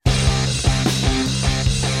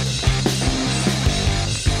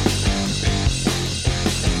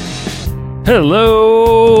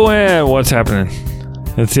Hello, and what's happening?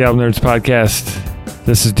 It's the Album Nerds Podcast.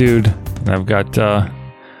 This is Dude, and I've got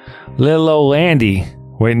little old Andy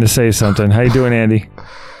waiting to say something. How you doing, Andy?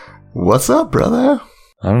 What's up, brother?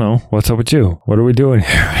 I don't know. What's up with you? What are we doing here?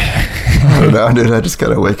 I don't know, dude. I just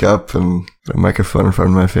gotta wake up and a microphone in front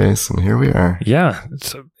of my face, and here we are. Yeah,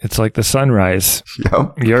 it's like the sunrise.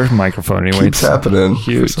 Yep. Your microphone, anyway. Keeps happening.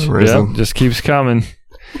 Huge. For some reason. Yep, just keeps coming.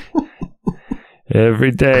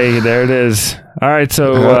 Every day, there it is. All right,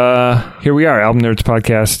 so here we are, Album Nerds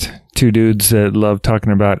Podcast. Two dudes that love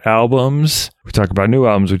talking about albums. We talk about new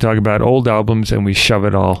albums, we talk about old albums, and we shove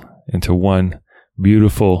it all into one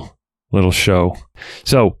beautiful little show.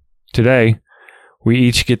 So today, we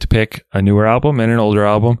each get to pick a newer album and an older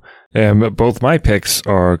album. And both my picks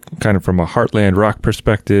are kind of from a heartland rock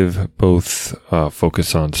perspective. Both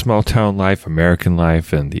focus on small town life, American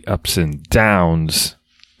life, and the ups and downs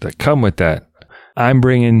that come with that. I'm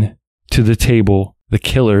bringing to the table The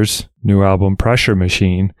Killers' new album, Pressure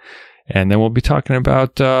Machine. And then we'll be talking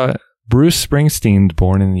about Bruce Springsteen's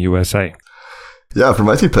Born in the USA. Yeah, for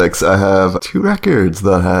my two picks, I have two records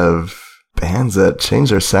that have bands that change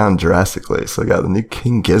their sound drastically. So I got the new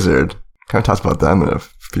King Gizzard. Kind of talked about them in a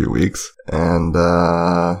few weeks. And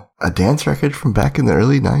a dance record from back in the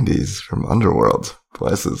early 90s from Underworld. Boy,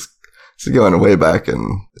 this is going way back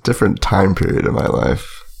in a different time period in my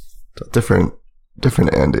life. A different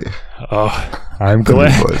Andy. Oh, I'm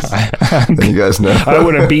glad. You guys know. I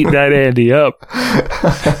would have beat that Andy up.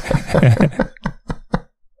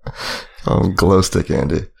 Glow stick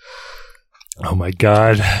Andy. Oh my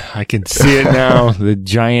God. I can see it now. The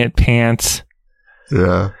giant pants.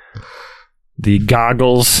 Yeah. The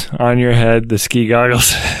goggles on your head, the ski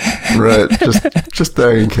goggles. Right. Just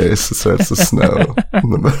there in case it starts to snow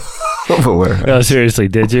in the middle of a warehouse. No, seriously,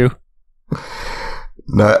 did you?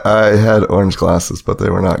 No, I had orange glasses, but they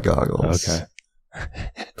were not goggles. Okay.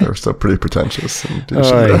 They were still pretty pretentious. And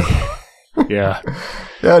yeah.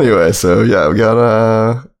 Anyway, so yeah, we got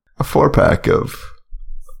a 4-pack of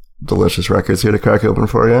delicious records here to crack open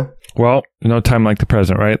for you. Well, no time like the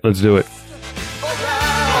present, right? Let's do it.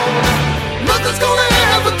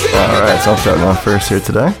 Alright, so I'm starting off first here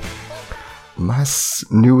today. My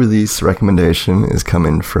new release recommendation is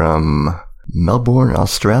coming from Melbourne,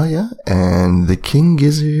 Australia, and the King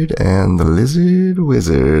Gizzard and the Lizard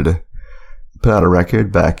Wizard put out a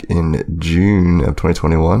record back in June of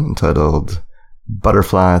 2021 entitled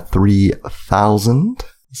Butterfly 3000.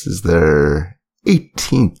 This is their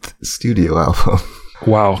 18th studio album.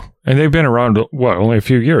 Wow. And they've been around, what, only a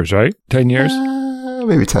few years, right? 10 years?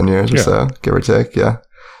 Maybe 10 years or so, give or take, yeah.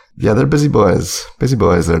 Yeah, they're busy boys. Busy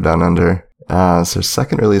boys, they're down under. It's their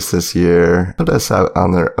second release this year. Put us out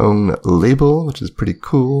on their own label, which is pretty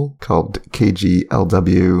cool, called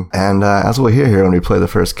KGLW. And as we'll hear here when we play the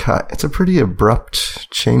first cut, it's a pretty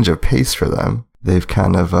abrupt change of pace for them. They've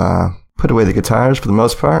kind of put away the guitars for the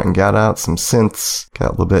most part and got out some synths, got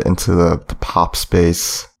a little bit into the pop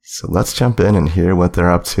space. So let's jump in and hear what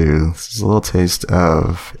they're up to. This is a little taste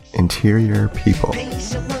of Interior People.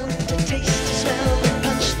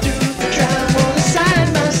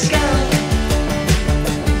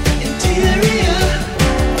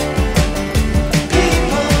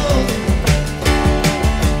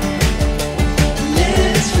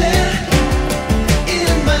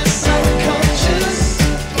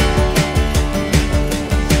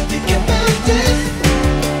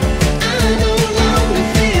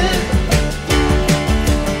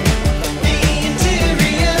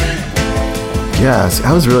 Yeah,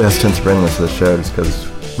 I was really hesitant to bring this to the show just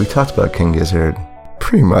because we talked about King Gizzard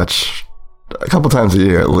pretty much a couple times a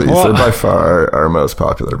year at least. Well, they're by far our most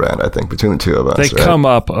popular band, I think, between the two of us. They come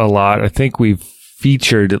up a lot. I think we've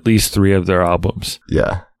featured at least 3 of their albums.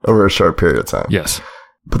 Yeah, over a short period of time. Yes.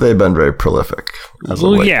 But they've been very prolific as of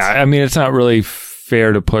late. Yeah, I mean, it's not really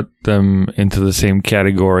fair to put them into the same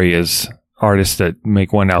category as artists that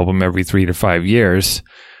make one album every 3 to 5 years.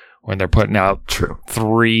 When they're putting out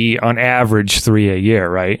 3, on average, 3 a year,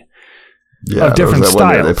 right? Yeah, of different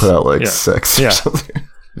styles. They put out like 6 or something.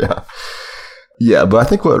 Yeah. Yeah, but I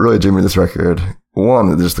think what really drew me to this record,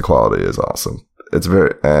 one, just the quality is awesome. It's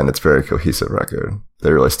very cohesive record.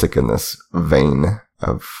 They really stick in this vein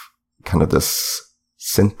of kind of this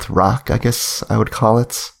synth rock, I guess I would call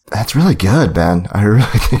it. That's really good, man. I really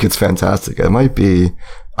think it's fantastic. It might be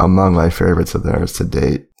among my favorites of theirs to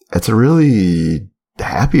date. It's a really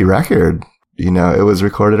happy record. You know, it was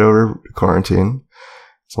recorded over quarantine.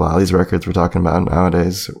 So a lot of these records we're talking about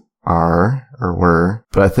nowadays are or were.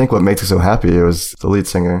 But I think what makes it so happy was the lead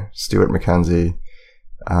singer, Stuart McKenzie.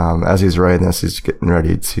 As he's writing this, he's getting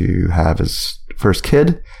ready to have his first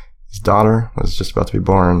kid. His daughter was just about to be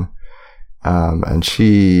born. And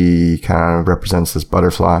she kind of represents this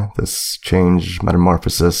butterfly, this change,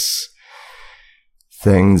 metamorphosis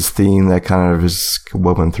theme that kind of is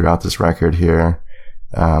woven throughout this record here.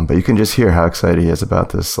 But you can just hear how excited he is about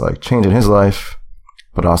this like change in his life,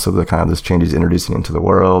 but also the kind of this change he's introducing into the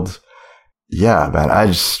world. Yeah, man, I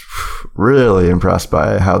just really impressed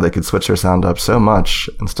by how they could switch their sound up so much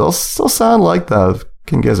and still sound like the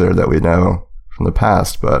King Gizzard that we know from the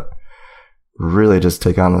past, but really just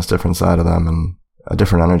take on this different side of them and a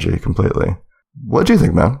different energy completely. What do you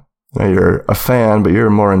think, man? I know you're a fan, but you're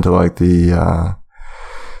more into like their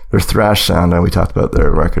thrash sound. And we talked about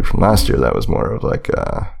their record from last year. That was more of like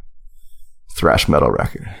a thrash metal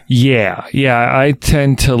record. Yeah. I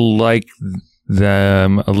tend to like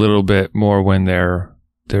them a little bit more when they're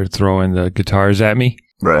throwing the guitars at me.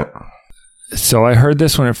 Right. So I heard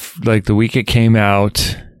this one like the week it came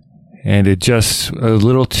out, and it just a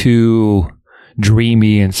little too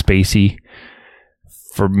dreamy and spacey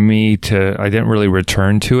for me I didn't really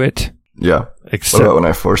return to it. Yeah. What about when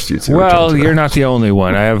I forced you to? Well, you're not the only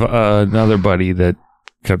one. I have another buddy that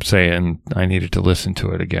kept saying I needed to listen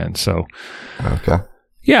to it again. So, okay.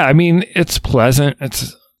 Yeah, I mean, it's pleasant.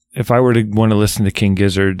 If I were to want to listen to King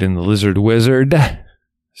Gizzard and the Lizard Wizard,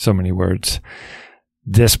 so many words,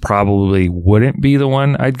 this probably wouldn't be the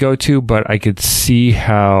one I'd go to, but I could see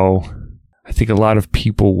how I think a lot of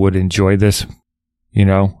people would enjoy this. You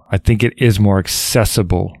know, I think it is more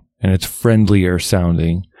accessible and it's friendlier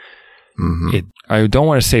sounding. Mm-hmm. I don't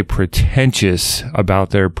want to say pretentious about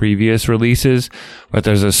their previous releases, but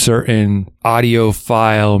there's a certain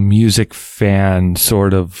audiophile music fan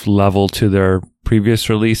sort of level to their previous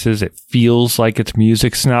releases. It feels like it's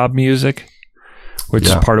music snob music, which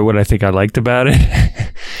is part of what I think I liked about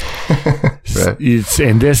it. Right.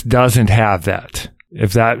 And this doesn't have that.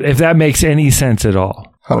 If that makes any sense at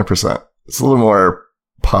all. 100%. It's a little more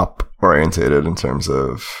pop orientated in terms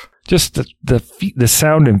of just the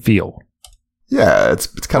sound and feel. Yeah, it's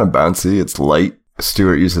kind of bouncy. It's light.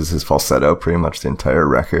 Stewart uses his falsetto pretty much the entire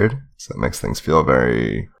record, so it makes things feel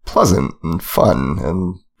very pleasant and fun.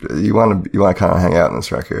 And you want to kind of hang out in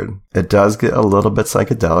this record. It does get a little bit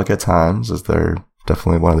psychedelic at times, as they're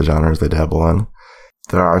definitely one of the genres they dabble in.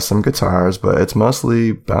 There are some guitars, but it's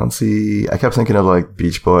mostly bouncy. I kept thinking of like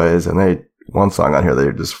Beach Boys, and one song on here, they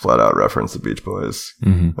just flat out reference the Beach Boys.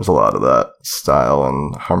 Mm-hmm. There's a lot of that style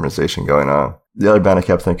and harmonization going on. The other band I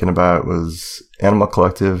kept thinking about was Animal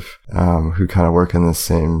Collective, who kind of work in the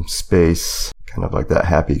same space, kind of like that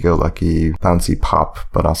happy-go-lucky, bouncy pop,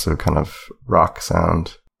 but also kind of rock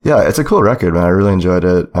sound. Yeah, it's a cool record, man. I really enjoyed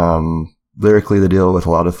it. Lyrically, they deal with a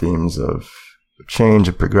lot of themes of change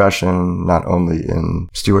and progression, not only in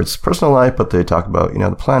Stewart's personal life, but they talk about,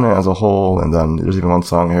 the planet as a whole. And then there's even one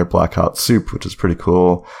song here, Black Hot Soup, which is pretty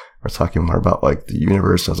cool. We're talking more about like the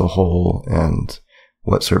universe as a whole and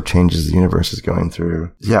what sort of changes the universe is going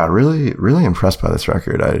through. Yeah, really, really impressed by this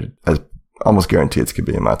record. I almost guarantee it's going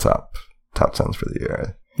to be in my top 10s for the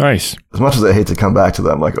year. Nice. As much as I hate to come back to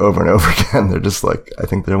them like over and over again, they're just like, I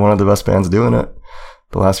think they're one of the best bands doing it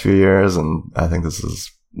the last few years. And I think this is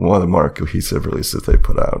one of the more cohesive releases they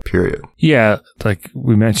put out, period. Yeah, like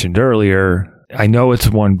we mentioned earlier, I know it's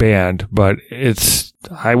one band, but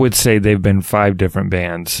I would say they've been 5 different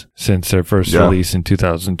bands since their first release in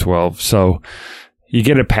 2012. So you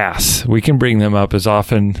get a pass. We can bring them up as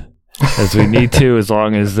often as we need to, as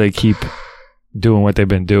long as they keep doing what they've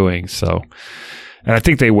been doing. So, and I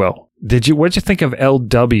think they will. What'd you think of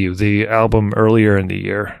LW, the album earlier in the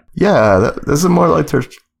year? Yeah, this is more like their,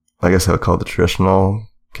 I guess I would call it the traditional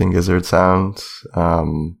King Gizzard sound.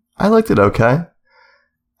 I liked it okay.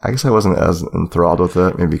 I guess I wasn't as enthralled with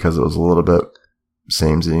it, maybe because it was a little bit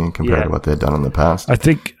samey compared to what they had done in the past. I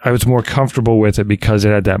think I was more comfortable with it because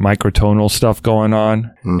it had that microtonal stuff going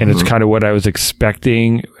on, and it's kind of what I was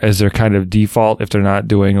expecting as their kind of default if they're not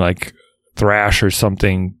doing like thrash or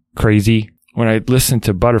something crazy. When I listened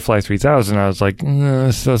to Butterfly 3000, I was like,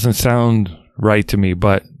 this doesn't sound right to me.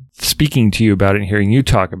 But speaking to you about it and hearing you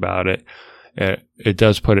talk about it, it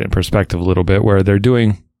does put it in perspective a little bit, where they're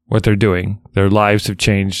doing what they're doing. Their lives have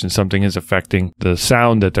changed and something is affecting the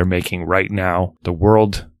sound that they're making right now. The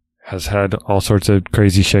world has had all sorts of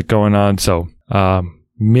crazy shit going on. So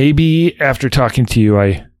maybe after talking to you,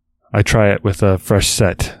 I try it with a fresh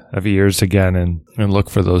set of ears again and look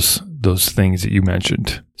for those things that you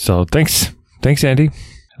mentioned. So thanks, Andy.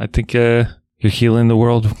 I think you're healing the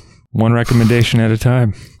world one recommendation at a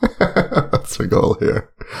time. That's our goal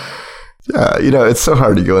here. Yeah, it's so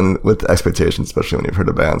hard to go in with expectations, especially when you've heard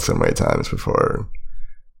a band so many times before.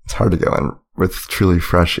 It's hard to go in with truly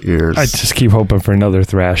fresh ears. I just keep hoping for another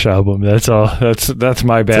thrash album. That's all. That's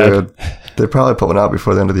my bad. Dude, They probably put one out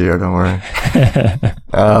before the end of the year, don't worry.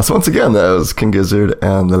 So once again, that was King Gizzard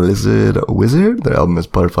and the Lizard Wizard. Their album is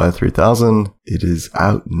Butterfly 3000. It is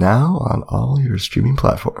out now on all your streaming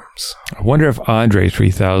platforms. I wonder if Andre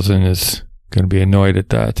 3000 is going to be annoyed at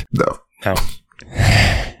that. No.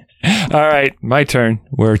 All right, my turn.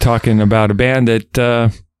 We're talking about a band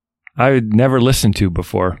that I had never listened to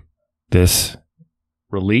before this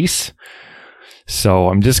release. So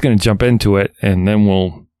I'm just going to jump into it, and then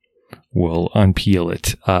we'll unpeel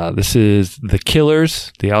it. This is The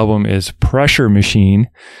Killers. The album is Pressure Machine.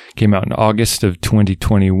 Came out in August of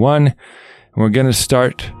 2021. And we're going to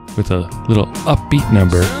start with a little upbeat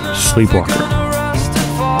number, Sleepwalker.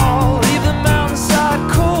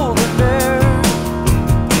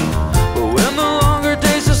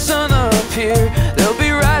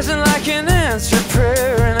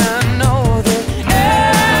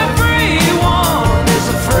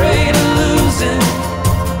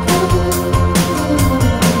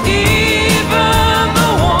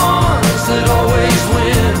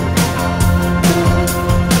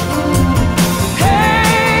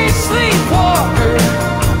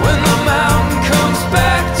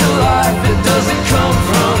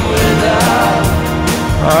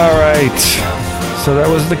 So that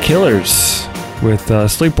was The Killers with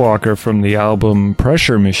Sleepwalker from the album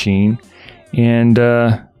Pressure Machine. And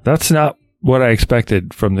that's not what I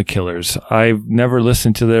expected from The Killers. I've never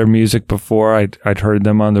listened to their music before. I'd heard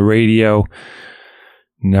them on the radio.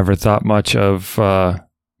 Never thought much of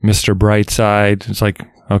Mr. Brightside. It's like,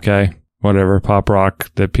 okay, whatever, pop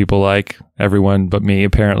rock that people like. Everyone but me,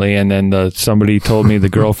 apparently. And then somebody told me the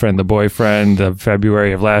girlfriend, the boyfriend of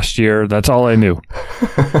February of last year. That's all I knew.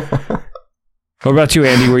 What about you,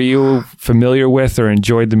 Andy? Were you familiar with or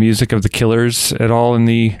enjoyed the music of The Killers at all in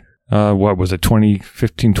the, 20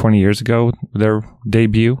 years ago, their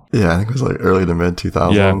debut? Yeah, I think it was like early to mid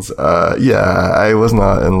 2000s. Yeah, I was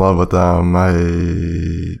not in love with them.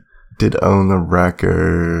 I did own the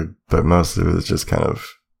record, but most of it was just kind of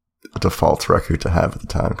a default record to have at the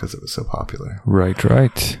time because it was so popular.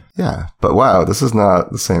 Right. Yeah, but wow, this is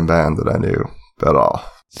not the same band that I knew at all.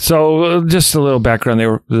 So just a little background.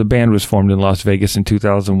 The band was formed in Las Vegas in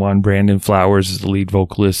 2001. Brandon Flowers is the lead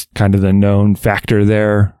vocalist, kind of the known factor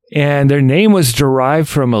there. And their name was derived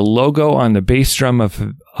from a logo on the bass drum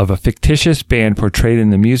of a fictitious band portrayed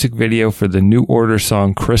in the music video for the New Order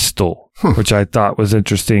song Crystal, which I thought was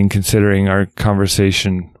interesting considering our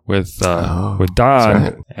conversation with Don,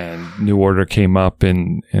 right. And New Order came up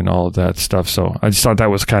and all of that stuff. So I just thought that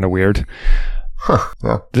was kind of weird.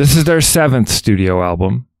 Yeah. This is their 7th studio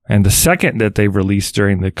album and the second that they've released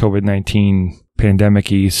during the COVID-19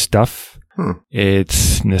 pandemic-y stuff.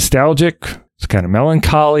 It's nostalgic, it's kind of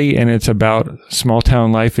melancholy, and it's about small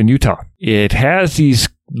town life in Utah. It has these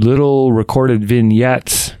little recorded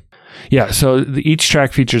vignettes. Yeah, so each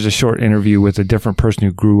track features a short interview with a different person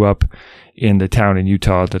who grew up in the town in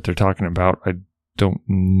Utah that they're talking about. I don't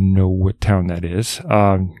know what town that is.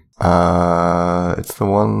 It's the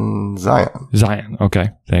one Zion. Zion.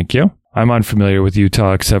 Okay. Thank you. I'm unfamiliar with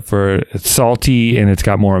Utah except for it's salty and it's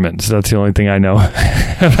got Mormons. That's the only thing I know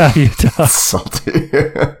about Utah. Salty.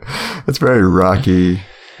 It's very rocky,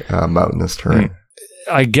 mountainous terrain.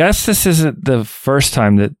 I guess this isn't the first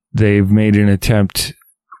time that they've made an attempt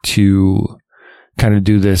to kind of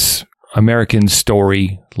do this American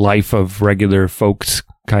story, life of regular folks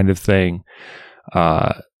kind of thing.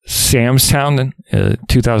 Sam's Town,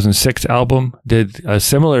 2006 album, did a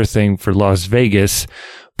similar thing for Las Vegas,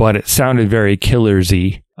 but it sounded very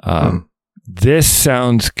Killers-y. This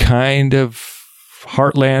sounds kind of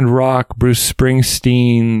Heartland rock, Bruce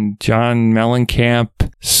Springsteen, John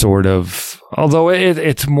Mellencamp, sort of. Although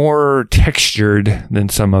it's more textured than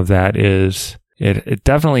some of that is. It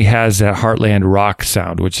definitely has that Heartland rock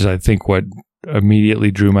sound, which is, I think, what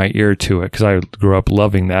immediately drew my ear to it because I grew up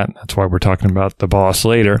loving that. That's why we're talking about The Boss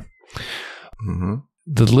later. Mm-hmm.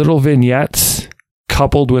 The little vignettes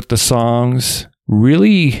coupled with the songs,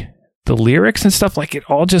 really the lyrics and stuff, like it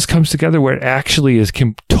all just comes together where it actually is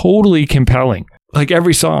totally compelling. Like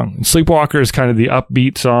every song. Sleepwalker is kind of the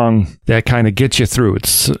upbeat song that kind of gets you through.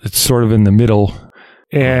 It's sort of in the middle,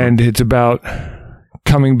 and it's about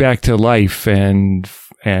coming back to life and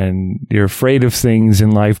you're afraid of things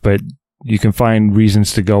in life, but you can find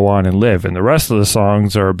reasons to go on and live. And the rest of the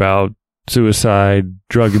songs are about suicide,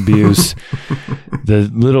 drug abuse,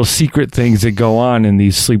 the little secret things that go on in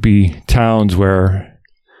these sleepy towns where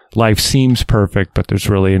life seems perfect, but there's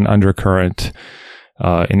really an undercurrent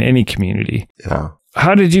in any community. Yeah.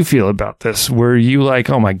 How did you feel about this? Were you like,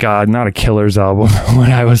 oh my God, not a Killers album,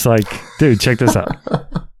 when I was like, dude, check this out?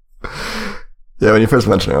 Yeah, when you first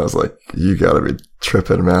mentioned it, I was like, you gotta be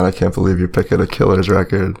tripping, man. I can't believe you're picking a Killers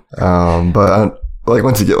record. But like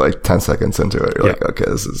once you get like 10 seconds into it, you're like, okay,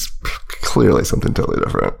 this is clearly something totally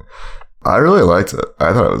different. I really liked it.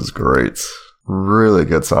 I thought it was great. Really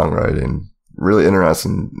good songwriting. Really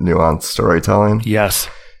interesting, nuanced storytelling. Yes.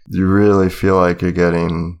 You really feel like you're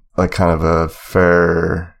getting like kind of a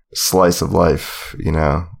fair slice of life, you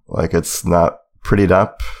know? Like it's not prettied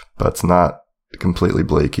up, but it's not completely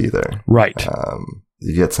bleak either. Right.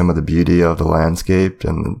 You get some of the beauty of the landscape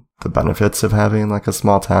and the benefits of having like a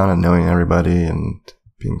small town and knowing everybody and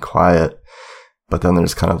being quiet. But then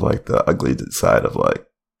there's kind of like the ugly side of like,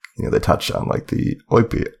 you know, they touch on like the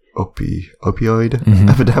opioid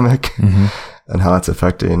epidemic and how it's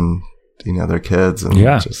affecting, you know, their kids and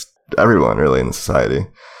just everyone really in the society.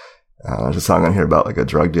 There's a song on here about like a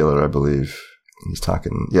drug dealer, I believe. He's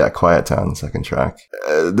talking, Quiet Town, the second track.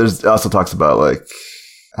 There's also talks about like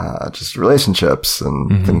just relationships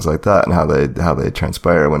and things like that, and how they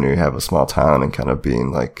transpire when you have a small town and kind of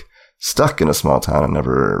being like stuck in a small town and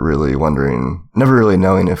never really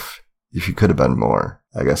knowing if you could have been more.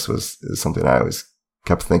 I guess is something I always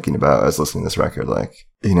kept thinking about as listening to this record. Like,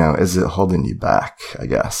 you know, is it holding you back? I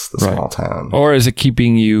guess the small town, or is it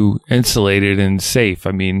keeping you insulated and safe?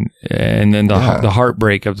 I mean, and then the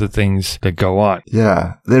heartbreak of the things that go on.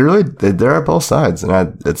 Yeah, there are both sides,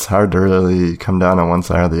 and it's hard to really come down on one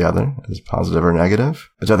side or the other, as positive or negative.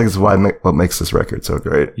 Which I think is what makes this record so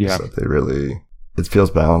great. Yeah, so it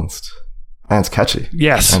feels balanced and it's catchy.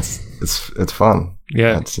 Yes, and it's fun.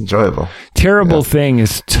 Yeah, it's enjoyable. Terrible Thing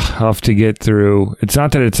is tough to get through. It's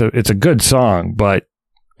not that it's a good song, but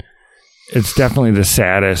it's definitely the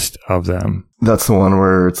saddest of them. That's the one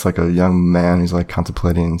where it's like a young man who's like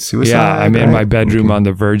contemplating suicide. Yeah, I'm in my bedroom on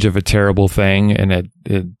the verge of a terrible thing, and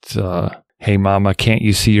it's hey mama, can't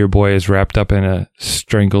you see your boy is wrapped up in a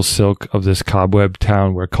strangle silk of this cobweb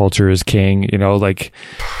town where culture is king? You know, like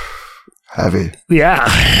heavy. Yeah.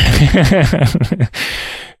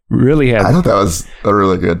 Really heavy. I thought that was a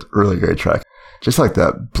really great track. Just like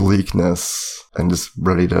that bleakness and just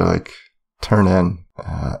ready to like turn in.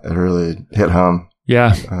 It really hit home.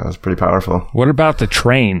 Yeah. It was pretty powerful. What about the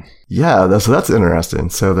train? Yeah, that's interesting.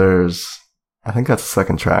 So I think that's the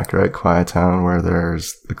second track, right? Quiet Town, where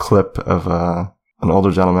there's a clip of an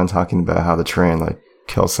older gentleman talking about how the train like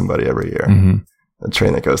kills somebody every year. A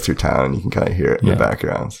train that goes through town, you can kind of hear it in the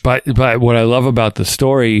background. But what I love about the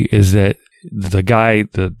story is that the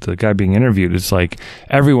guy being interviewed is like,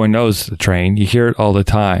 everyone knows the train. You hear it all the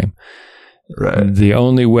time. Right. The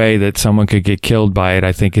only way that someone could get killed by it,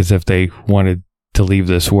 I think, is if they wanted to leave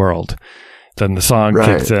this world. Then the song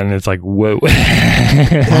kicks in, and it's like, whoa.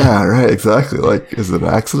 Yeah, right, exactly. Like, is it an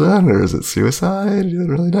accident or is it suicide? You don't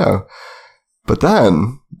really know. But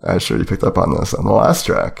then, I'm sure you picked up on this on the last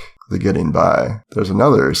track, The Getting By. There's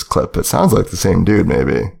another clip. It sounds like the same dude,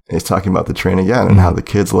 maybe. And he's talking about the train again and how the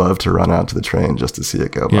kids love to run out to the train just to see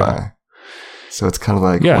it go by. So it's kind of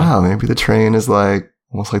like, wow, maybe the train is like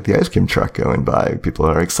almost like the ice cream truck going by. People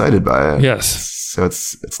are excited by it. Yes. So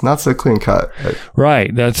it's not so clean cut. Right.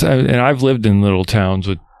 And I've lived in little towns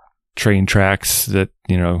with train tracks that,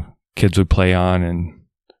 you know, kids would play on and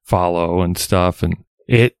follow and stuff. And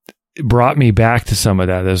it brought me back to some of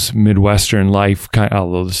that as Midwestern life,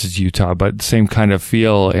 although this is Utah, but same kind of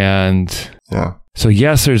feel. And so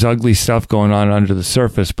yes, there's ugly stuff going on under the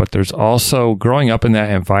surface, but there's also, growing up in that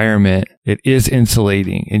environment, it is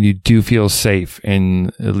insulating and you do feel safe.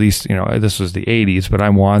 And at least, you know, this was the 80s, but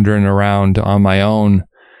I'm wandering around on my own,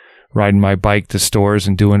 riding my bike to stores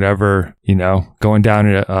and doing whatever, you know, going down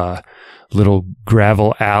a little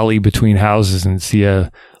gravel alley between houses and see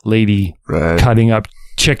a lady cutting up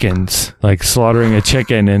chickens, like slaughtering a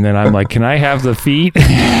chicken, and then I'm like, can I have the feet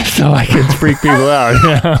so I can freak people out?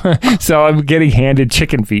 You know? So I'm getting handed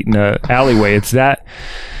chicken feet in the alleyway. It's that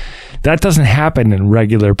doesn't happen in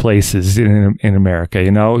regular places in America,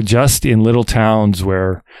 you know, just in little towns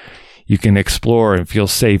where you can explore and feel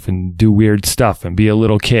safe and do weird stuff and be a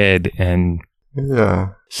little kid. And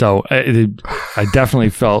so I definitely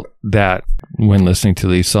felt that when listening to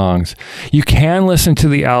these songs. You can listen to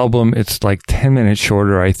the album. It's like 10 minutes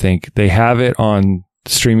shorter, I think. They have it on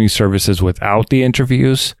streaming services without the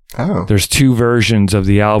interviews. Oh. There's 2 versions of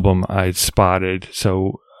the album I spotted.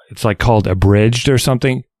 So it's like called Abridged or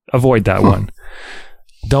something. Avoid that one.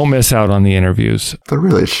 Don't miss out on the interviews. They're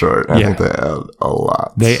really short. I think they add a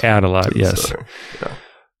lot. They add a lot, yes. Yeah.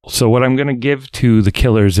 So what I'm going to give to the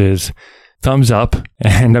Killers is thumbs up.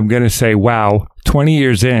 And I'm going to say, wow, 20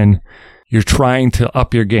 years in, you're trying to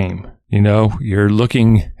up your game. You know, you're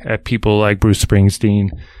looking at people like Bruce Springsteen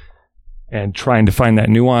and trying to find that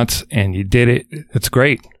nuance, and you did it. It's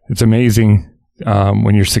great. It's amazing.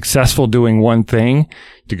 when you're successful doing one thing,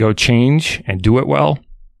 to go change and do it well.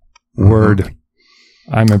 Word.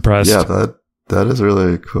 I'm impressed. Yeah, that is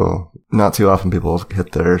really cool. Not too often people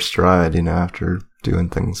hit their stride, after doing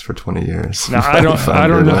things for 20 years. Now, I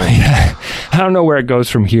don't know. I don't know where it goes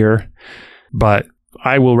from here, but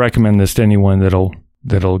I will recommend this to anyone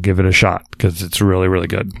that'll give it a shot because it's really, really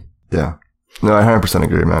good. Yeah. No, I 100%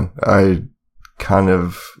 agree, man. I kind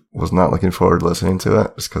of was not looking forward to listening to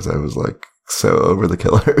it just because I was like so over the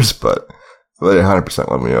Killers, but they 100%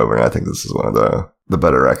 won me over. And I think this is one of the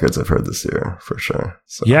better records I've heard this year for sure.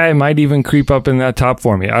 So. Yeah, it might even creep up in that top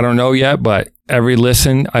for me. I don't know yet, but every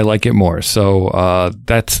listen, I like it more. So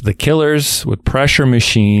that's The Killers with Pressure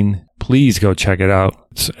Machine. Please go check it out.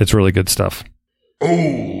 It's really good stuff.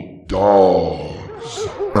 Old Dogs.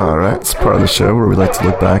 All right, it's part of the show where we like to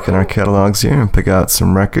look back in our catalogs here and pick out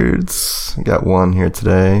some records. I got one here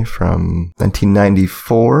today from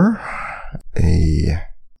 1994, a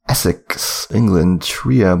Essex, England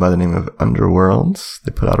trio by the name of Underworlds.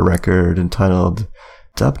 They put out a record entitled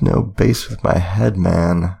Dub No Bass With My Head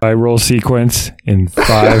Man. I roll sequence in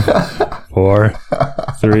 5, 4,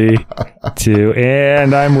 3, 2,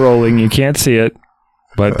 and I'm rolling. You can't see it,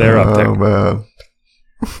 but they're up there. Oh, man.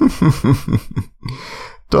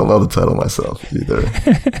 Don't love the title myself either,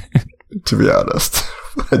 to be honest.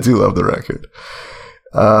 I do love the record.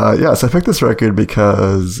 So I picked this record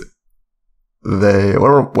because they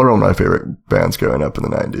were one of my favorite bands growing up in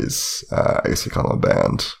the 90s. I guess you call them a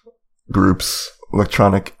band. Groups,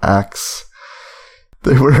 electronic acts.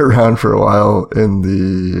 They were around for a while in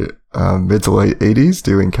the mid to late 80s,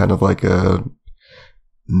 doing kind of like a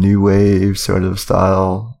new wave sort of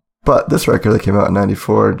style. But this record that came out in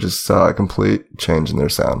 94 just saw a complete change in their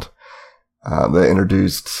sound. They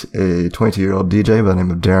introduced a 22-year-old DJ by the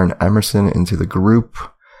name of Darren Emerson into the group,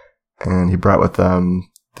 and he brought with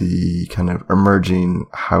them the kind of emerging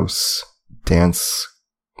house dance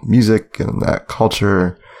music and that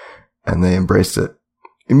culture, and they embraced it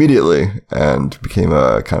immediately and became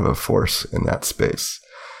a kind of a force in that space.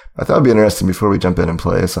 I thought it'd be interesting before we jump in and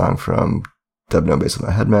play a song from Dub No Bass With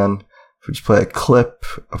My Head Man, if we just play a clip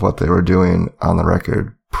of what they were doing on the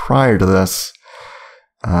record prior to this,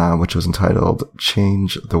 which was entitled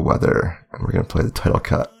Change the Weather. And we're going to play the title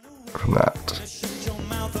cut from that.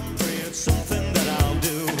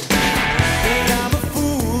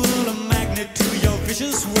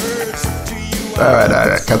 All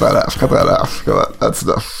right. Cut that off. Come on. That's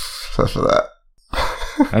enough for that.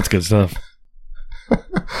 That's good stuff.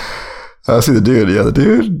 See the dude. Yeah, the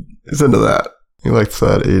dude is into that. He likes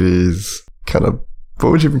that 80s kind of, what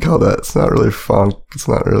would you even call that? It's not really funk. It's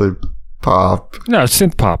not really pop. No,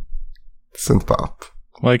 synth pop. Synth pop.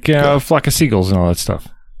 Like Flock of Seagulls and all that stuff.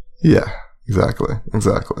 Yeah, exactly.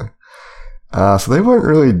 So they weren't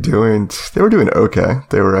really they were doing okay.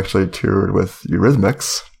 They were actually toured with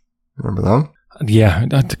Eurythmics. Remember them? Yeah,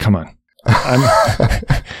 come on.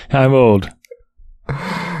 I'm old.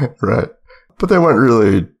 Right. But they weren't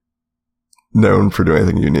really known for doing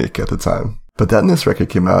anything unique at the time. But then this record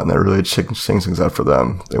came out and that really changed things up for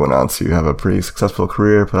them. They went on to have a pretty successful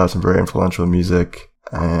career, put out some very influential music,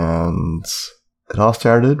 and it all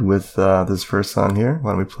started with this first song here.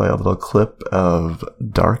 Why don't we play a little clip of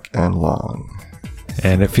Dark and Long?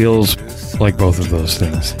 And it feels like both of those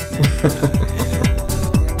things.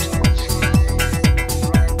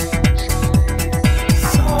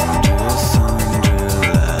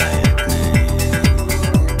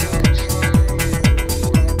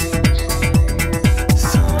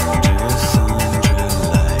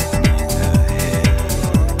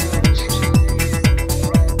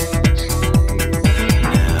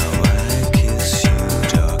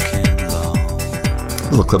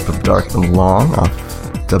 Clip of Dark and Long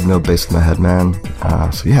off Dub No Bass With My Head Man.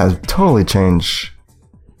 So yeah, total change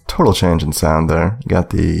in sound there. You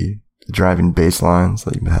got the driving bass lines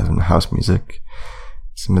that you have in house music.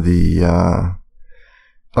 Some of the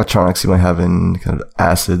electronics you might have in kind of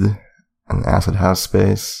acid house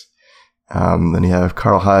space. Then you have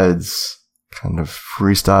Carl Hyde's kind of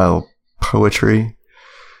freestyle poetry.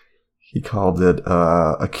 He called it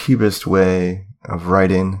a cubist way of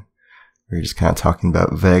writing, where you're just kind of talking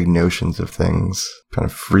about vague notions of things, kind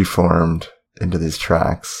of free-formed into these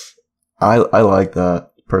tracks. I like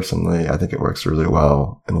that personally. I think it works really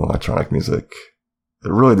well in electronic music.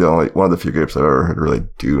 They're really one of the few groups I've ever heard really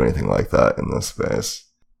do anything like that in this space.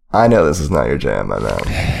 I know this is not your jam, my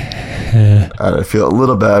man. I feel a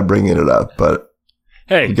little bad bringing it up, but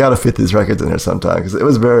hey, you got to fit these records in there sometime because it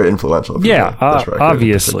was very influential. Yeah,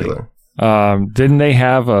 obviously. Didn't they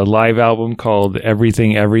have a live album called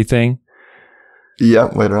Everything Everything? Yeah,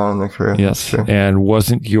 later on in their career. Yes. And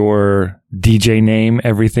wasn't your DJ name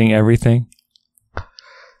Everything Everything?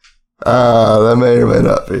 That may or may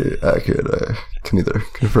not be accurate. I can neither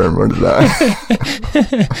confirm or deny.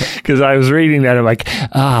 Because I was reading that, I'm like,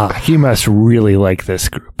 he must really like this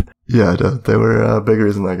group. Yeah, I did. They were a big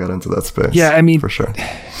reason I got into that space. Yeah, I mean, for sure.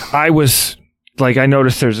 I was like, I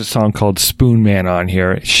noticed there's a song called Spoon Man on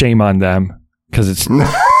here. Shame on them, because it's...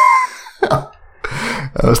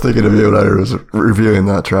 I was thinking of you when I was reviewing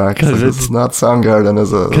that track. Because it's not Soundgarden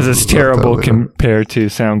as a... Because it's terrible compared to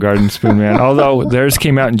Soundgarden Spoon Man. Although theirs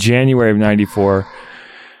came out in January of 94.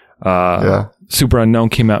 Super Unknown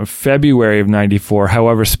came out in February of 94.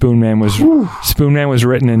 However, Spoon Man was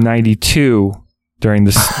written in 92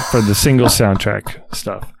 during for the single soundtrack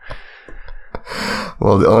stuff.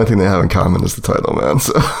 Well, the only thing they have in common is the title, man.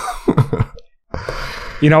 So,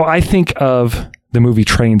 I think of the movie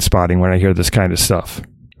Trainspotting when I hear this kind of stuff.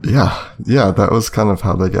 Yeah, that was kind of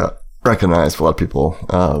how they got recognized for a lot of people.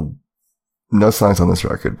 No songs on this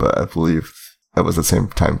record, but I believe that was the same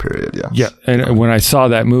time period, yeah. Yeah, and when I saw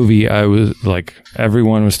that movie, I was like,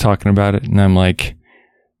 everyone was talking about it, and I'm like,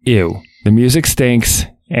 ew, the music stinks,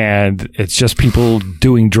 and it's just people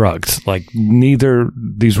doing drugs. Like,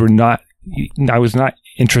 I was not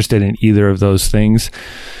interested in either of those things.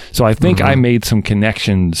 So I think I made some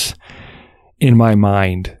connections in my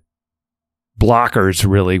mind, blockers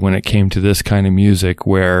really, when it came to this kind of music,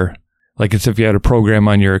 where like it's if you had a program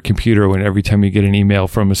on your computer when every time you get an email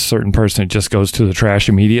from a certain person, it just goes to the trash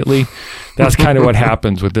immediately. That's kind of what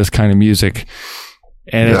happens with this kind of music.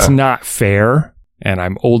 And it's not fair. And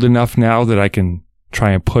I'm old enough now that I can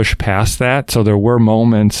try and push past that. So there were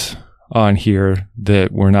moments on here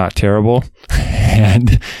that were not terrible.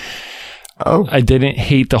 And I didn't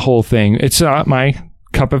hate the whole thing. It's not my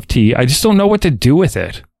cup of tea. I just don't know what to do with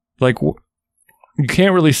it. Like, you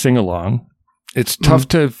can't really sing along. It's tough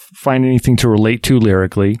to find anything to relate to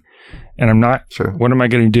lyrically. And I'm not sure. What am I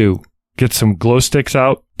going to do? Get some glow sticks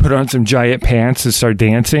out, put on some giant pants and start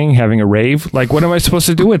dancing, having a rave? Like, what am I supposed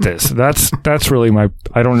to do with this? That's really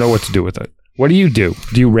I don't know what to do with it. What do you do?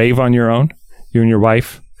 Do you rave on your own? You and your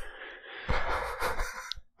wife?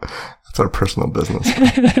 It's our personal business.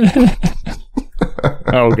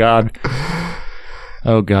 Oh, God.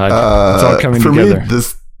 Oh, God. It's all coming together.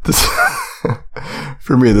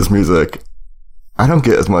 For me, this music, I don't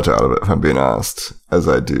get as much out of it, if I'm being honest, as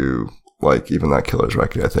I do, like, even that Killers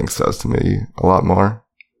record, I think, says to me a lot more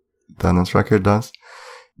than this record does.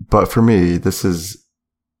 But for me, this is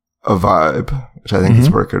a vibe, which I think this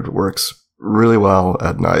record works really well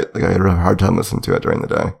at night. Like, I had a hard time listening to it during the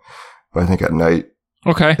day. But I think at night,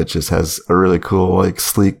 it just has a really cool, like,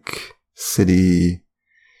 sleek, city,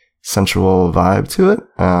 sensual vibe to it.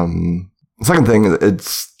 The second thing,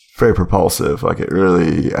 it's very propulsive. Like,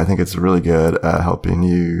 I think it's really good at helping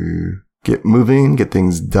you get moving, get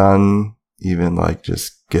things done, even like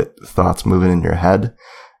just get thoughts moving in your head.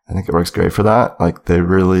 I think it works great for that. Like, they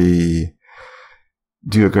really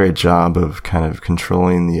do a great job of kind of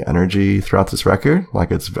controlling the energy throughout this record.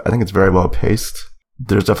 Like, I think it's very well paced.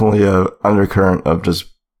 There's definitely a undercurrent of just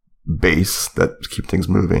bass that keep things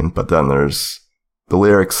moving, but then there's the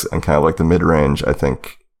lyrics and kind of like the mid-range. I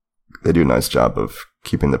think they do a nice job of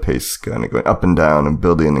keeping the pace kind of going up and down and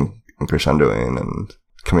building and crescendoing and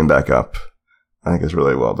coming back up. I think it's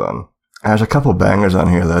really well done. There's a couple bangers on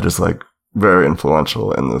here that are just like very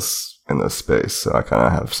influential in this space, so I kind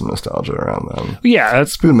of have some nostalgia around them. Yeah,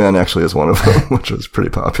 Spoon Man actually is one of them, which was pretty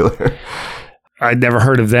popular. I'd never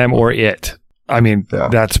heard of them or it. I mean,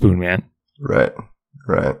 that's Spoon Man. Right.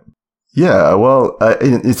 Yeah, well,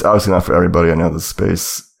 it's obviously not for everybody. I know this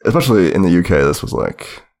space, especially in the UK, this was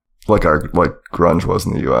like grunge was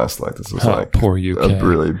in the US. Like, this was poor UK. A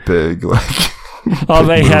really big, like, all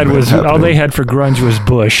they had for grunge was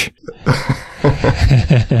Bush.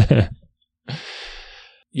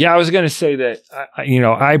 Yeah, I was going to say that,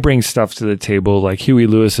 I bring stuff to the table like Huey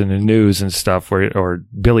Lewis and the News and stuff, or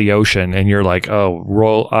Billy Ocean, and you're like,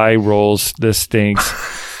 oh, eye rolls, this stinks.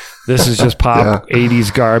 This is just pop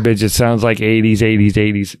 80s garbage. It sounds like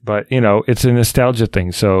 80s. But, it's a nostalgia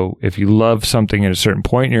thing. So if you love something at a certain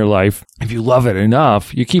point in your life, if you love it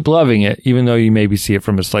enough, you keep loving it, even though you maybe see it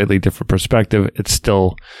from a slightly different perspective, it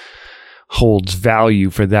still holds value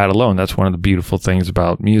for that alone. That's one of the beautiful things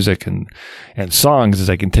about music and songs is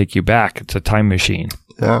they can take you back. It's a time machine.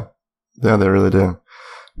 Yeah, they really do.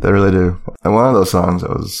 They really do. And one of those songs that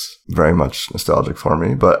was very much nostalgic for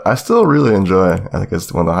me, but I still really enjoy. I think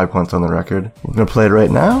it's one of the high points on the record. We're going to play it right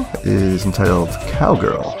now. It is entitled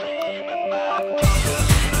Cowgirl.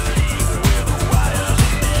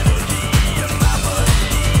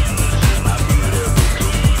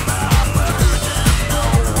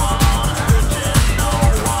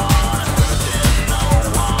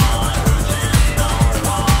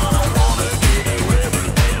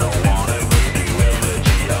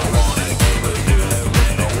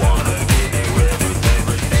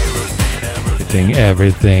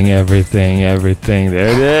 everything. There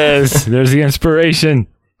it is. There's the inspiration.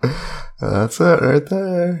 That's it right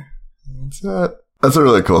there. That's it. That's a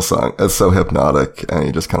really cool song. It's so hypnotic, and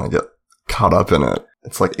you just kind of get caught up in it.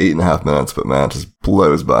 It's like 8.5 minutes, but man, it just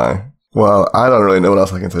blows by. Well, I don't really know what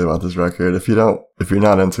else I can say about this record. If you're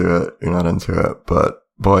not into it, you're not into it. But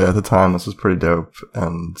boy, at the time, this was pretty dope,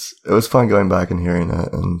 and it was fun going back and hearing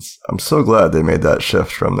it. And I'm so glad they made that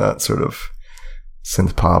shift from that sort of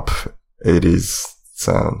synth pop 80s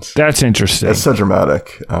sound. That's interesting. It's so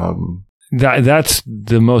dramatic. That's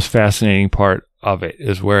the most fascinating part of it,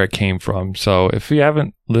 is where it came from. So if you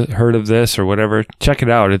haven't heard of this or whatever, check it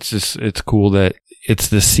out. It's cool that it's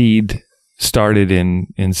the seed started in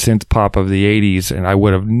synth pop of the 80s, and I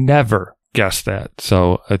would have never guessed that.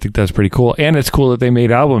 So I think that's pretty cool. And it's cool that they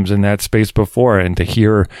made albums in that space before, and to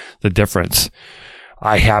hear the difference.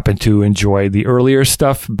 I happen to enjoy the earlier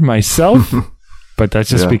stuff myself, but that's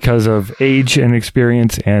just because of age and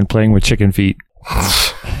experience and playing with chicken feet.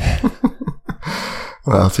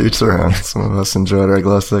 Well, to each their own. Some of us enjoyed our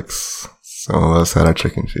glow sticks. Some of us had our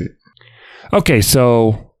chicken feet. Okay,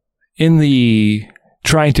 so in the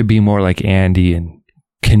trying to be more like Andy and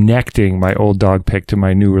connecting my old dog pick to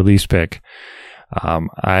my new release pick,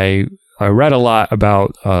 I read a lot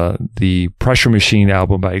about the Pressure Machine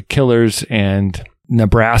album by Killers and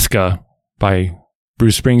Nebraska by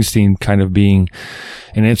Bruce Springsteen kind of being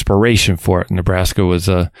an inspiration for it. Nebraska was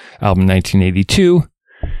a album in 1982,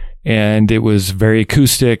 and it was very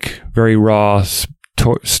acoustic, very raw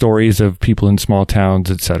stories of people in small towns,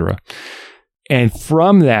 etc. And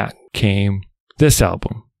from that came this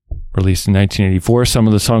album, released in 1984. Some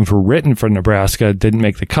of the songs were written for Nebraska, didn't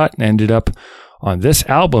make the cut, and ended up on this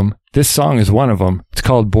album. This song is one of them. It's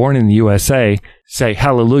called Born in the USA. Say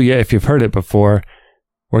hallelujah if you've heard it before.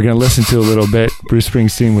 We're going to listen to a little bit. Bruce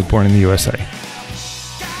Springsteen with Born in the USA.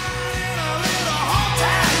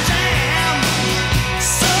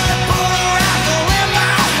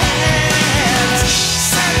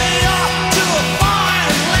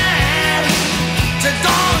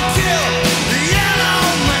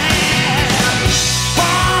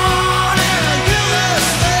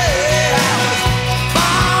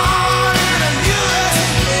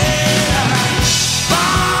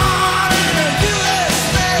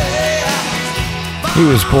 He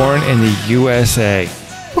was born in the USA.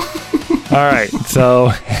 All right,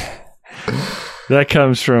 so that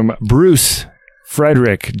comes from Bruce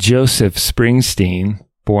Frederick Joseph Springsteen,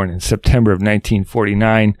 born in September of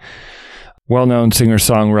 1949. Well-known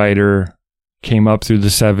singer-songwriter, came up through the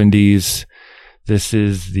 70s. This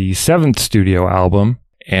is the 7th studio album,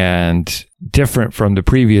 and different from the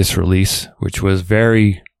previous release, which was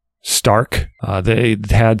very stark. They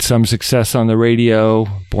had some success on the radio,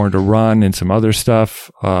 Born to Run and some other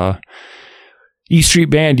stuff. E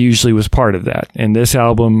Street Band usually was part of that. In this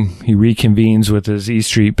album, he reconvenes with his E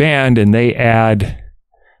Street Band, and they add,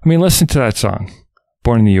 listen to that song,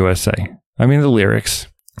 Born in the USA. The lyrics,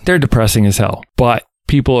 they're depressing as hell. But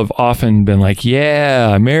people have often been like,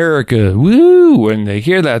 yeah, America, woo, when they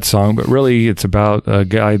hear that song. But really, it's about a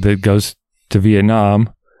guy that goes to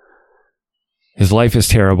Vietnam. His life is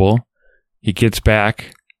terrible. He gets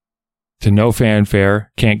back to no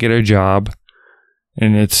fanfare, can't get a job.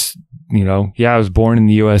 And it's, I was born in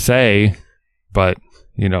the USA, but,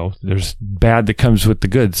 there's bad that comes with the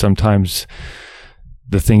good. Sometimes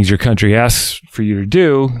the things your country asks for you to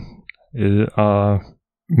do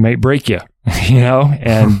may break you, this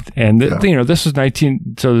was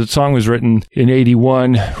so the song was written in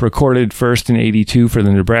 81, recorded first in 82 for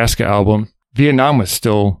the Nebraska album. Vietnam was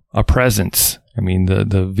still a presence.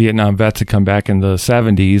 The Vietnam vets had come back in the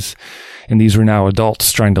 70s, and these were now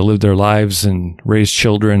adults trying to live their lives and raise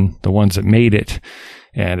children, the ones that made it.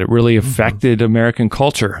 And it really affected American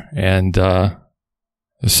culture. And the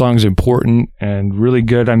song's important and really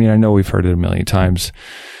good. I know we've heard it a million times.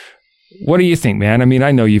 What do you think, man?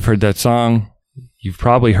 I know you've heard that song. You've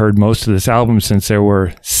probably heard most of this album, since there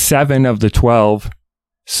were 7 of the 12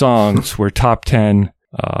 songs were top 10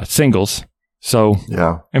 singles. So,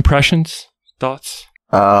 yeah. Impressions? Thoughts?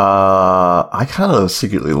 I kind of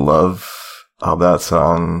secretly love how that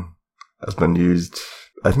song has been used,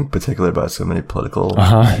 I think particularly by so many political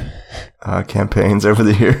campaigns over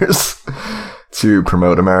the years to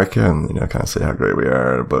promote America and, kind of say how great we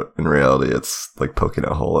are. But in reality, it's like poking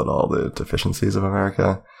a hole at all the deficiencies of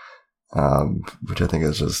America, which I think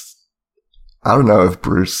is just, I don't know if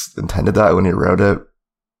Bruce intended that when he wrote it.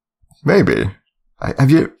 Maybe.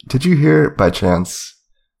 Did you hear by chance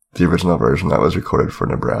the original version that was recorded for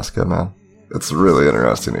Nebraska, man? It's really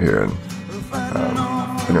interesting to hear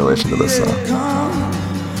in relation to this song.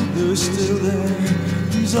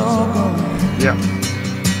 Yeah.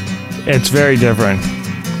 It's very different.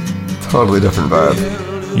 Totally different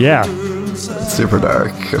vibe. Yeah. It's super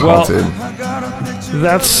dark. Well,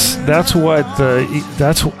 that's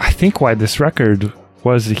I think why this record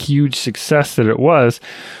was the huge success that it was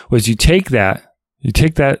you take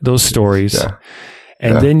those stories,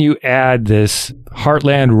 and then you add this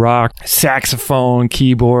heartland rock, saxophone,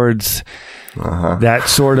 keyboards, that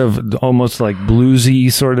sort of almost like bluesy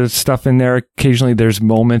sort of stuff in there. Occasionally there's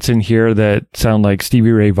moments in here that sound like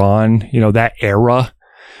Stevie Ray Vaughan, that era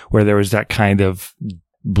where there was that kind of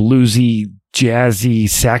bluesy, jazzy,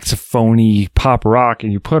 saxophony pop rock,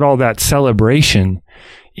 and you put all that celebration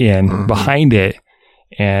in behind it,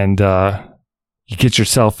 and you get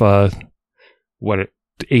yourself a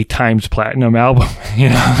 8 times platinum album,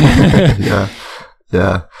 Yeah.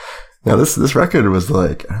 Now this record was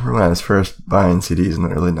like, I remember when I was first buying CDs in the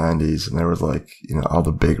early 90s, and there was like, all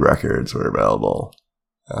the big records were available,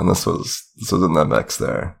 and this was in that mix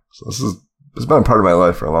there. So it's been a part of my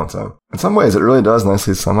life for a long time. In some ways, it really does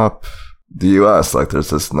nicely sum up the US. Like, there's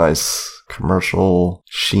this nice commercial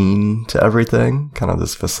sheen to everything, kind of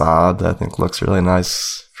this facade that I think looks really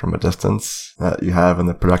nice from a distance that you have in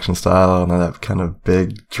the production style, and then that kind of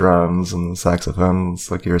big drums and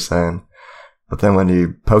saxophones, like you were saying. But then when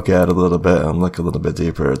you poke at it a little bit and look a little bit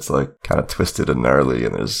deeper, it's like kind of twisted and gnarly,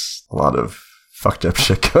 and there's a lot of fucked up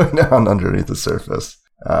shit going on underneath the surface.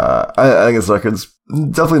 I think this record's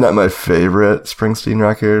definitely not my favorite Springsteen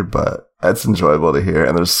record, but it's enjoyable to hear,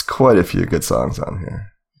 and there's quite a few good songs on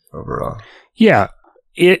here overall. Yeah,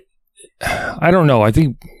 I don't know. I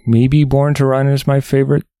think maybe Born to Run is my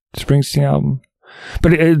favorite Springsteen album,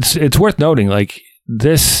 but it's worth noting, like,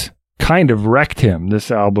 this kind of wrecked him,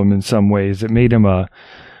 this album, in some ways. It made him a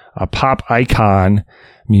pop icon. I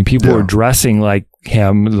mean, people were dressing like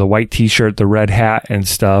him, the white t-shirt, the red hat and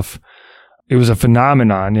stuff. It was a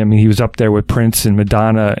phenomenon. I mean, he was up there with Prince and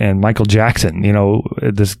Madonna and Michael Jackson,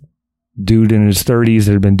 this dude in his 30s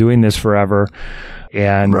that had been doing this forever.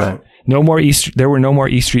 And there were no more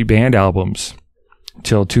E Street Band albums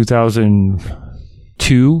till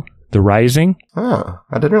 2002, The Rising. Oh,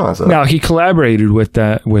 I didn't realize that. Now, he collaborated with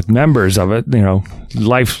members of it,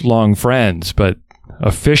 lifelong friends, but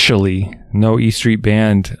officially no E Street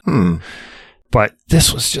Band. But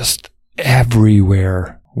this was just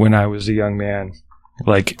everywhere when I was a young man,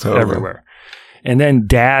 everywhere. And then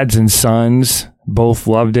dads and sons both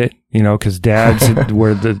loved it, because dads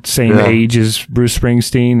were the same age as Bruce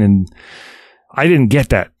Springsteen, and I didn't get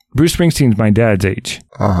that. Bruce Springsteen's my dad's age.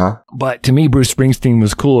 But to me, Bruce Springsteen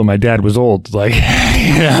was cool and my dad was old. Well,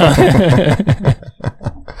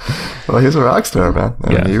 he was a rock star, man.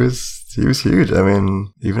 I mean, he was huge. I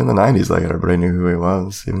mean, even in the 90s, like, everybody knew who he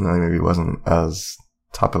was, even though maybe he wasn't as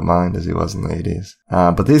top of mind as he was in the 80s.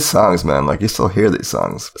 But these songs, man, like, you still hear these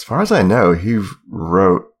songs. As far as I know, he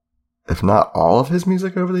wrote, if not all of his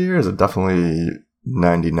music over the years, definitely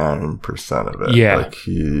 99% of it. Yeah. Like,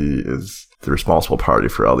 he is the responsible party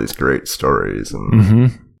for all these great stories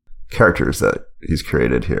and characters that he's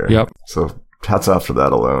created here. Yep. So hats off for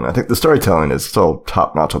that alone. I think the storytelling is still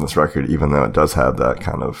top notch on this record, even though it does have that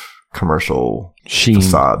kind of commercial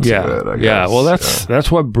facade to it, I guess. Yeah, well,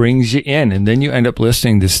 that's what brings you in, and then you end up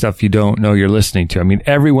listening to stuff you don't know you're listening to. I mean,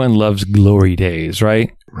 everyone loves Glory Days,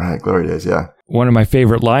 right? Right, Glory Days, yeah. One of my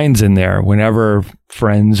favorite lines in there, whenever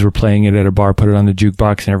friends were playing it at a bar, put it on the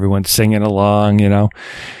jukebox, and everyone's singing along, and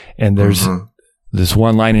there's this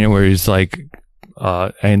one line in it where he's like,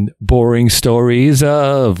 and boring stories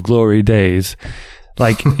of glory days.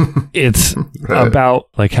 Like, it's about,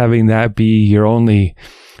 like, having that be your only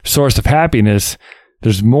source of happiness.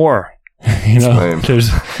 There's more,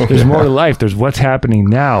 there's more to life. There's what's happening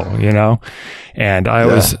now, and I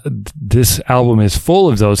always, this album is full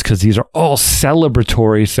of those, because these are all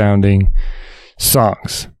celebratory sounding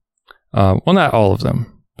songs. Well, not all of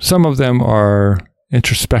them. Some of them are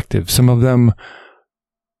introspective. Some of them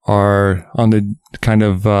are on the kind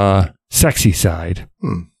of sexy side.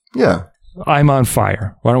 Yeah. I'm on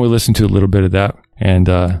Fire. Why don't we listen to a little bit of that and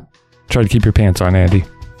try to keep your pants on, Andy.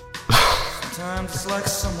 Sometimes it's like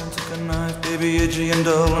someone took a knife, baby, edgy and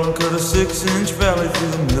dull, and cut a 6-inch valley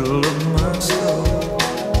through the middle of my skull.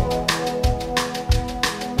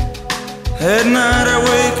 At night I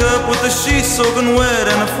wake up with the sheets soaking wet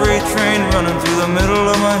and a freight train running through the middle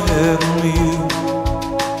of my head. Only you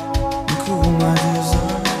can cool my desire.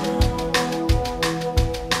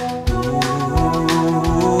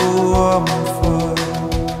 Oh, I'm on fire.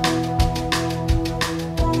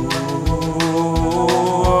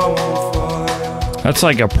 Oh, I'm on fire. That's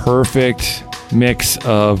like a perfect mix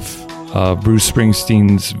of Bruce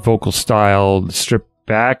Springsteen's vocal style, stripped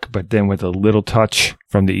back, but then with a little touch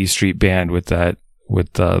from the E Street Band with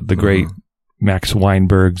the great Max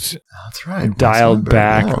Weinberg's that's right. dialed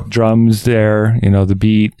back drums there, the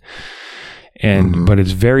beat. And but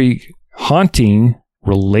it's very haunting,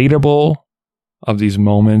 relatable, of these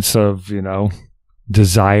moments of,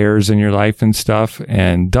 desires in your life and stuff,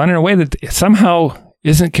 and done in a way that somehow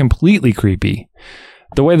isn't completely creepy.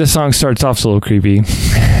 The way the song starts off is a little creepy.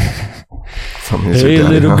 Hey,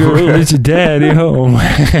 little girl, it's your daddy home.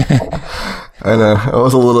 I know. I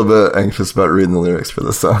was a little bit anxious about reading the lyrics for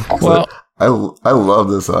this song. Well, I love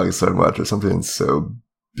this song so much. There's something so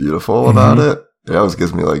beautiful about it. It always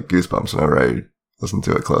gives me like goosebumps whenever I listen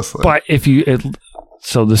to it closely. But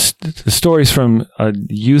so the story's from a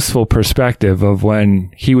youthful perspective of when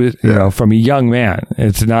he was, from a young man.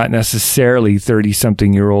 It's not necessarily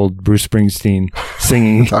 30-something-year-old Bruce Springsteen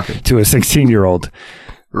singing to a 16-year-old.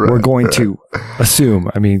 Right, we're going to assume.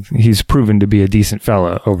 I mean, he's proven to be a decent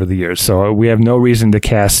fella over the years, so we have no reason to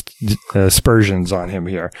cast aspersions on him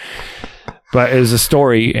here. But it was a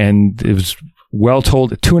story, and it was well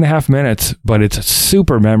told. 2.5 minutes, but it's a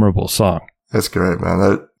super memorable song. It's great,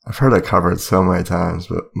 man. I've heard it covered so many times,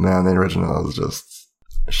 but man, the original is just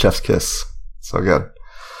chef's kiss. So good.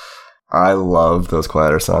 I love those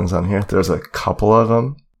quieter songs on here. There's a couple of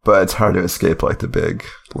them, but it's hard to escape like the big,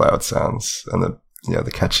 loud sounds and the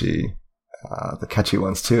catchy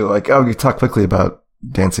ones too. Like, you talk quickly about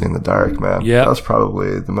Dancing in the Dark, man. Yeah, that was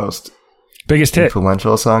probably the biggest hit,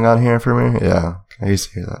 influential song on here for me. Yeah, I used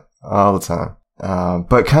to hear that all the time.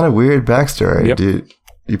 But kind of weird backstory. Yep.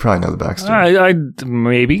 You probably know the backstory. I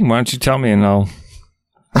maybe. Why don't you tell me and I'll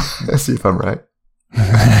see if I'm right.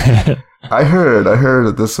 I heard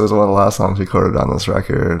that this was one of the last songs recorded on this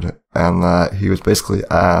record, and that he was basically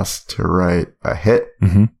asked to write a hit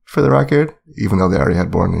for the record, even though they already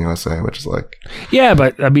had Born in the USA, which is like... Yeah,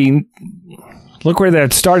 but I mean, look where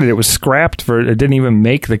that started. It was scrapped it didn't even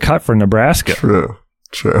make the cut for Nebraska. True.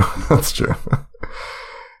 That's true.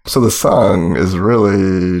 So the song is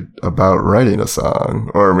really about writing a song,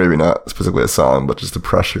 or maybe not specifically a song, but just the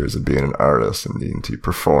pressures of being an artist and needing to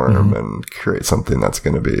perform and create something that's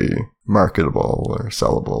going to be marketable or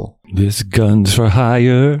sellable. This gun's for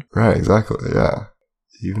hire. Right, exactly, yeah.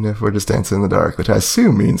 Even if we're just dancing in the dark, which I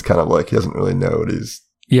assume means kind of like he doesn't really know what he's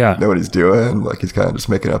doing. Like he's kind of just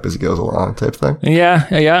making up as he goes along type thing. Yeah.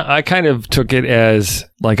 I kind of took it as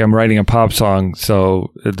like I'm writing a pop song,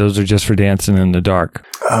 so those are just for dancing in the dark.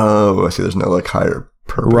 Oh, I see. There's no like higher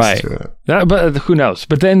purpose to it. But who knows?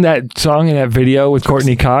 But then that song in that video with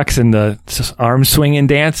Courtney Cox and the arm swinging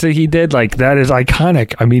dance that he did, like that is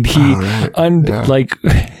iconic. I mean,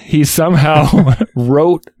 he somehow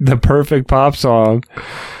wrote the perfect pop song,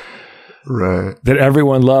 right? That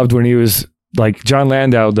everyone loved when he was. Like John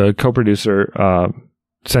Landau, the co-producer,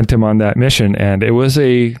 sent him on that mission, and it was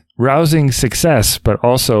a rousing success, but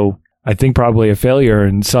also I think probably a failure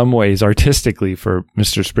in some ways artistically for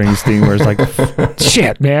Mr. Springsteen, where it's like,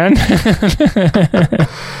 shit, man.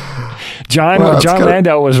 John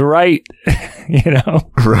Landau was right, Right.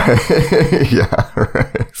 Yeah,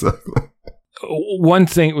 right. Exactly.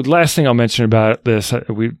 Last thing I'll mention about this,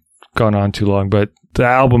 we've gone on too long, but the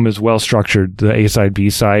album is well structured, the A-side,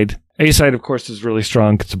 B-side. A-side, of course, is really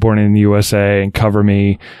strong. It's Born in the USA and Cover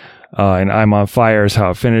Me, and I'm on Fire is how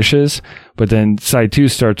it finishes. But then side 2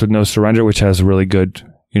 starts with No Surrender, which has a really good,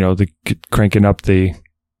 the cranking up the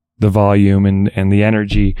volume and the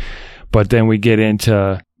energy. But then we get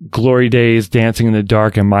into Glory Days, Dancing in the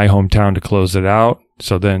Dark, and My Hometown to close it out.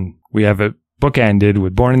 So then we have it bookended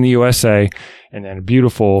with Born in the USA and then a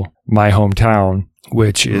beautiful My Hometown,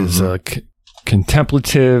 which is a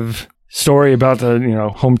contemplative story about the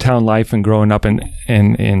hometown life and growing up and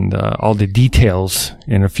all the details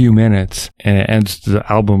in a few minutes, and it ends the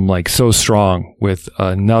album like so strong with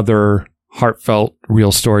another heartfelt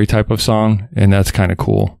real story type of song, and that's kind of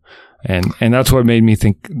cool, and that's what made me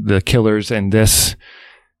think the Killers and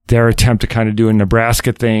their attempt to kind of do a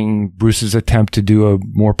Nebraska thing, Bruce's attempt to do a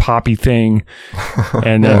more poppy thing,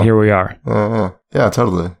 and then here we are. Yeah,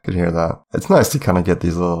 totally. Could hear that. It's nice to kind of get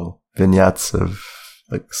these little vignettes of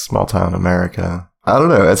like small town America. I don't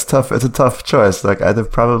know. It's tough. It's a tough choice. Like I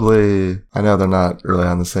know they're not really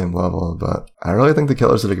on the same level, but I really think the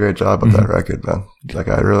Killers did a great job with that record, man. Like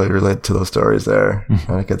I really relate to those stories there. I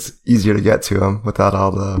think it's easier to get to them without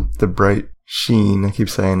all the bright sheen. I keep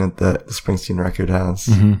saying it that the Springsteen record has.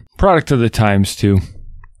 Product of the times too.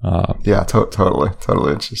 Yeah, totally.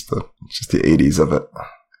 It's just the 80s of it.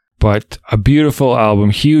 But a beautiful album,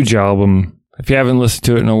 huge album. If you haven't listened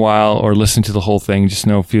to it in a while or listened to the whole thing, just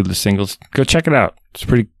know a few of the singles, go check it out. It's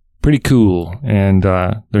pretty cool. And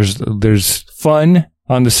there's fun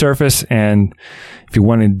on the surface, and if you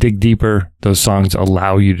want to dig deeper, those songs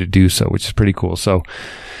allow you to do so, which is pretty cool. So,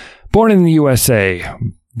 Born in the USA,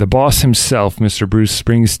 the boss himself, Mr. Bruce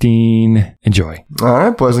Springsteen. Enjoy. All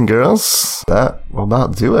right, boys and girls, that will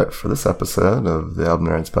about do it for this episode of the Album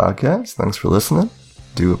Nerds Podcast. Thanks for listening.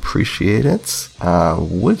 Do appreciate it.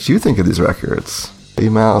 What did you think of these records?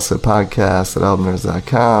 Email us at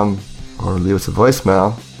podcast@albumnerds.com or leave us a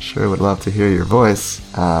voicemail. Sure would love to hear your voice.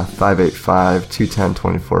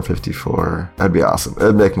 585-210-2454. That'd be awesome.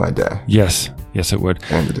 It'd make my day. Yes, it would.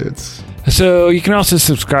 And the dudes. So you can also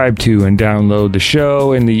subscribe to and download the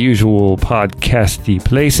show in the usual podcasty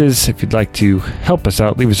places. If you'd like to help us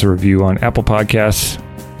out, leave us a review on Apple Podcasts.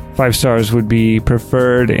 5 stars would be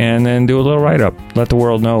preferred, and then do a little write-up. Let the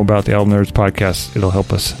world know about the Album Nerds Podcast. It'll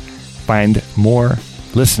help us find more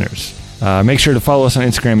listeners. Make sure to follow us on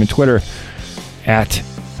Instagram and Twitter at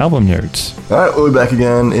Album Nerds. All right, we'll be back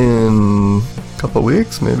again in a couple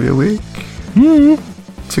weeks, maybe a week.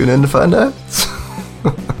 Tune in to find out.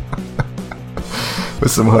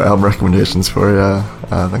 With some more album recommendations for you.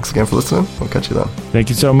 Thanks again for listening. We'll catch you then. Thank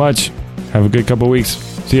you so much. Have a good couple weeks.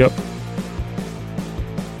 See ya.